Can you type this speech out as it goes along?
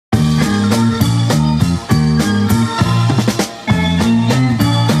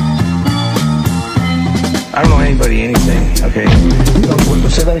anybody anything, okay?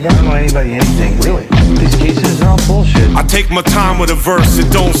 Say that again? I don't know anybody anything, really. These cases are all bullshit. I take my time with a verse,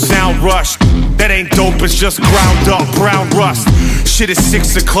 it don't sound rushed. That ain't dope, it's just ground up, brown rust. Shit is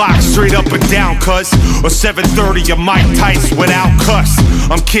 6 o'clock, straight up and down, cuz. Or 7:30, your Mike Tights without cuss.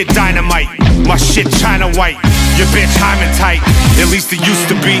 I'm Kid Dynamite, my shit China white. Your bitch hymen tight, at least it used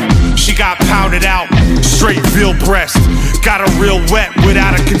to be. She got pounded out, straight veal breast. Got her real wet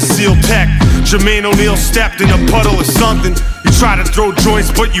without a concealed tech. Jermaine O'Neal stepped in a puddle or something. You try to throw joints,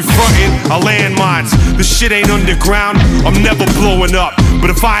 but you frontin' a landmines. The shit ain't underground, I'm never blowing up.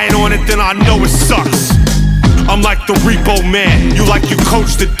 But if I ain't on it, then I know it sucks. I'm like the repo man, you like you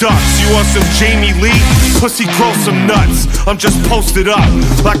coach the Ducks. You want some Jamie Lee? Pussy grow some nuts. I'm just posted up,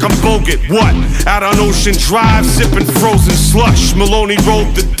 like I'm Bogut, what? Out on Ocean Drive, sipping frozen slush. Maloney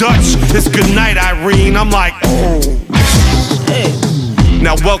rolled the Dutch, it's goodnight Irene. I'm like, oh, hey.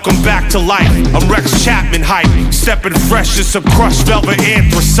 Now welcome back to life, I'm Rex Chapman hype. Stepping fresh as some crushed velvet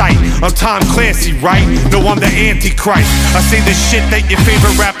anthracite. I'm Tom Clancy, right? No, I'm the Antichrist. I say the shit that your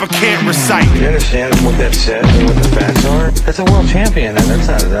favorite rapper can't recite. You understand what that says and what the facts are? That's a world champion, and that's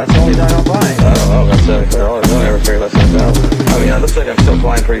the only die I'll buy. I don't know, that's $75. I'll never figure less than $1,000. I mean, it looks like I'm still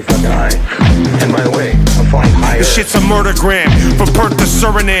flying pretty fucking high. And by the way, I'm flying higher. This shit's a murdergram, from Perth to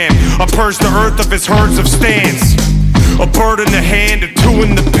Suriname. I purge the earth of its herds of stands. A bird in the hand, a 2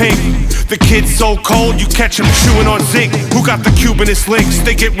 in the pink. The kid's so cold, you catch him chewing on zinc. Who got the Cubanist links?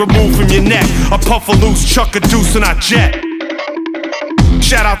 They get removed from your neck. I puff a loose, chuck a deuce, and I jet.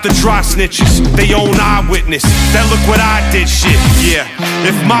 Shout out the dry snitches, they own eyewitness. That look what I did shit, yeah.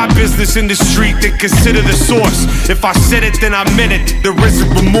 If my business in the street, then consider the source. If I said it, then I meant it, there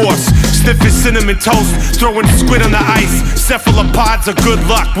isn't remorse. Sniffing cinnamon toast, throwing squid on the ice. Cephalopods are good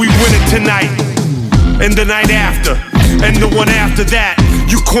luck, we win it tonight. And the night after, and the one after that.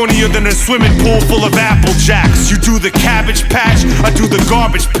 You cornier than a swimming pool full of Apple Jacks. You do the cabbage patch, I do the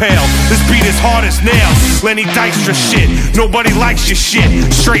garbage pail. This beat is hard as nails, Lenny Dykstra shit. Nobody likes your shit,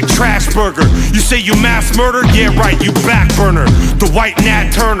 straight trash burger. You say you mass murder? Yeah right, you back burner. The white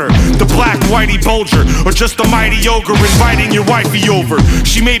Nat Turner, the black Whitey Bulger. Or just the mighty ogre inviting your wifey over.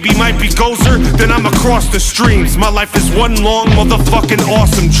 She might be Gozer, then I'm across the streams. My life is one long motherfucking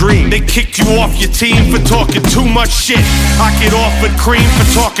awesome dream. They kicked you off your team for talking too much shit. I get off with cream for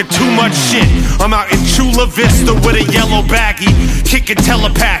talking too much shit. I'm out in Chula Vista with a yellow baggie, kicking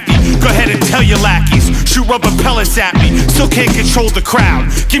telepathy. Go ahead and tell your lackeys, shoot rubber pellets at me. Still can't control the crowd.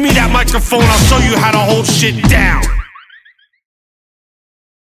 Give me that microphone, I'll show you how to hold shit down.